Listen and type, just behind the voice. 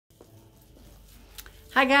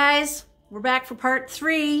Hi guys, we're back for part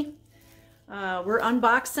 3. We're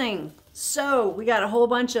unboxing. So we got a whole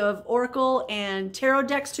bunch of Oracle and Tarot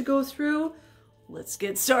decks to go through. Let's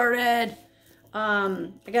get started. I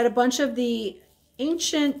got a bunch of the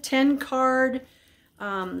ancient 10 card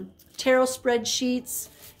tarot spreadsheets.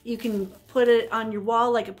 You can put it on your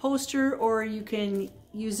wall like a poster, or you can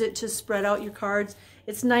use it to spread out your cards.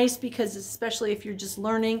 It's nice because, especially if you're just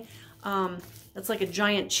learning, it's like a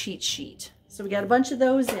giant cheat sheet. So we got a bunch of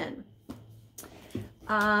those in.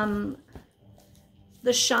 The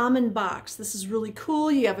Shaman box. This is really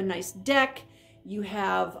cool. You have a nice deck. You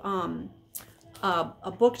have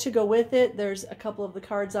a book to go with it. There's a couple of the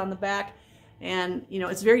cards on the back. And, you know,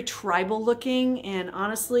 it's very tribal looking. And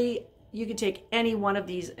honestly, you could take any one of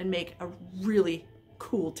these and make a really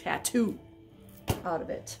cool tattoo out of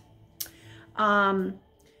it.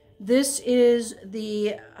 This is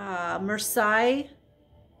the Marseille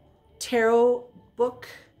Tarot book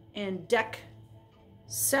and deck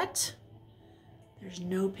set. There's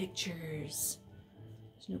no pictures.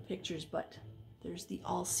 There's no pictures, but there's the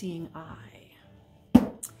all-seeing eye.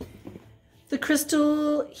 The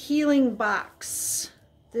Crystal Healing box.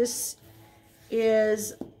 This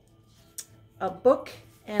is a book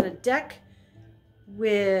and a deck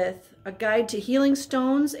with a guide to healing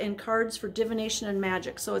stones and cards for divination and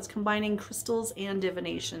magic. So it's combining crystals and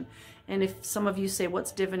divination. And if some of you say,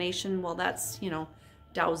 what's divination? Well, that's, you know,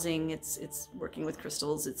 dowsing. It's working with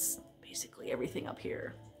crystals. It's basically everything up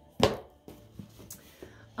here.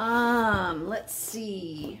 Let's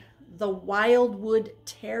see. The Wildwood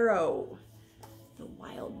Tarot. The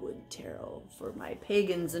Wildwood Tarot for my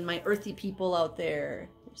pagans and my earthy people out there.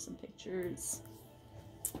 Here's some pictures.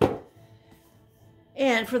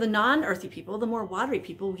 And for the non-earthy people, the more watery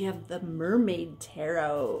people, we have the Mermaid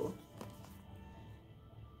Tarot.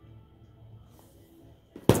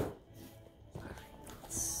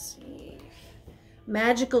 Let's see.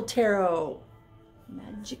 Magical Tarot.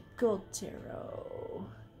 Magical Tarot.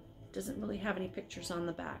 Doesn't really have any pictures on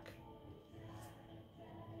the back.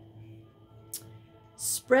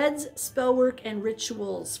 Spreads, spellwork, and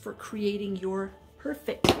rituals for creating your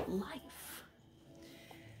perfect life.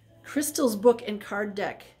 Crystal's book and card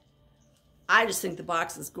deck. I just think the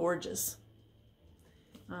box is gorgeous.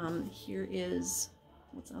 Here is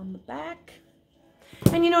what's on the back.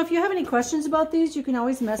 And you know, if you have any questions about these, you can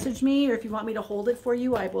always message me, or if you want me to hold it for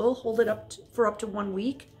you, I will hold it for up to 1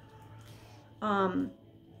 week.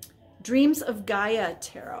 Dreams of Gaia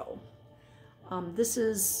Tarot. This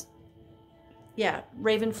is, yeah,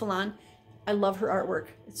 Raven Falan. I love her artwork.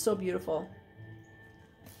 It's so beautiful.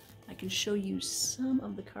 I can show you some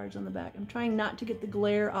of the cards on the back. I'm trying not to get the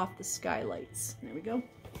glare off the skylights. There we go.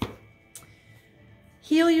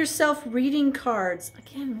 Heal Yourself reading cards.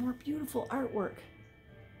 Again, more beautiful artwork.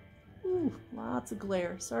 Ooh, lots of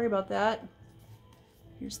glare. Sorry about that.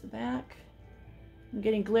 Here's the back. I'm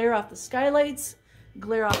getting glare off the skylights,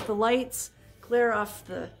 glare off the lights, glare off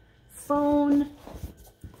the phone.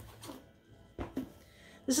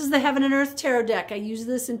 This is the Heaven and Earth Tarot deck. I use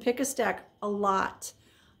this in Pick a Stack a lot.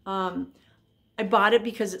 I bought it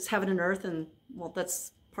because it's Heaven and Earth, and well,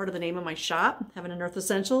 that's part of the name of my shop, Heaven and Earth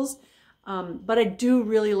Essentials. But I do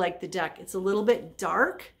really like the deck. It's a little bit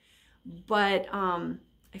dark, but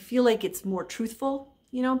I feel like it's more truthful,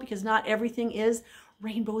 you know, because not everything is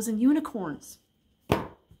rainbows and unicorns.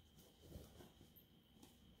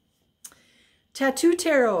 Tattoo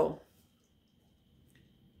Tarot.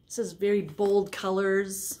 This is very bold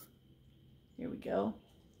colors. Here we go.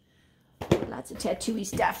 Lots of tattooy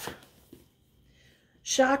stuff.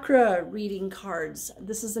 Chakra reading cards.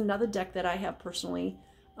 This is another deck that I have personally.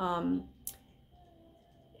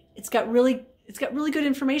 It's got really good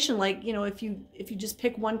information. Like, you know, if you just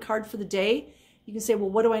pick one card for the day, you can say, well,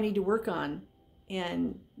 what do I need to work on?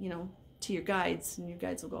 And, you know, to your guides, and your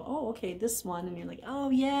guides will go, oh, okay, this one. And you're like, oh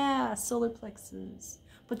yeah, solar plexus.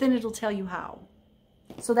 But then it'll tell you how.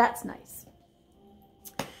 So that's nice.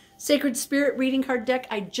 Sacred Spirit reading card deck.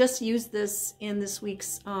 I just used this in this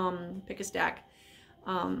week's Pick a Stack.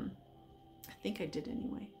 I think I did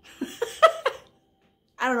anyway.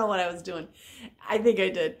 I don't know what I was doing. I think I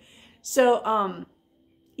did. So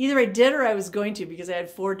either I did or I was going to, because I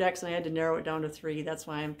had 4 decks and I had to narrow it down to 3. That's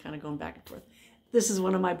why I'm kind of going back and forth. This is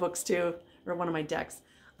one of my books too, or one of my decks.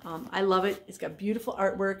 I love it. It's got beautiful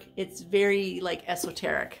artwork. It's very like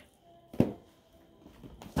esoteric.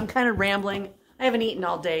 I'm kind of rambling. I haven't eaten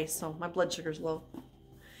all day, so my blood sugar's low.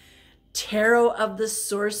 Tarot of the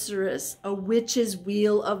Sorceress, a witch's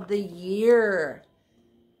wheel of the year.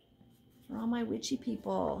 For all my witchy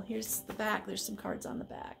people. Here's the back. There's some cards on the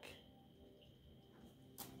back.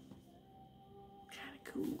 Kind of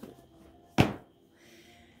cool.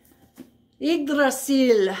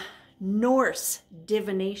 Yggdrasil Norse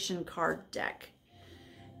divination card deck.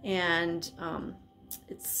 And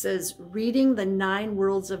it says reading the 9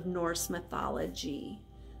 worlds of Norse mythology.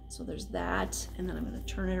 So there's that. And then I'm going to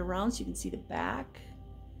turn it around so you can see the back.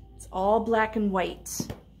 It's all black and white.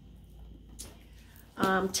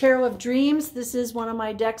 Tarot of Dreams. This is one of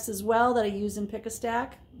my decks as well that I use in Pick a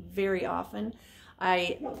Stack very often.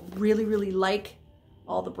 I really, really like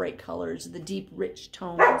all the bright colors, the deep, rich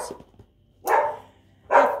tones.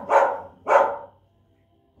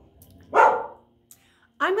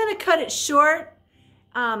 I'm going to cut it short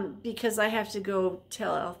because I have to go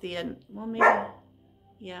tell Althea, well, maybe,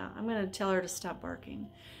 yeah, I'm going to tell her to stop barking.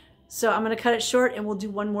 So I'm going to cut it short and we'll do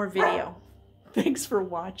one more video. Thanks for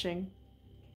watching.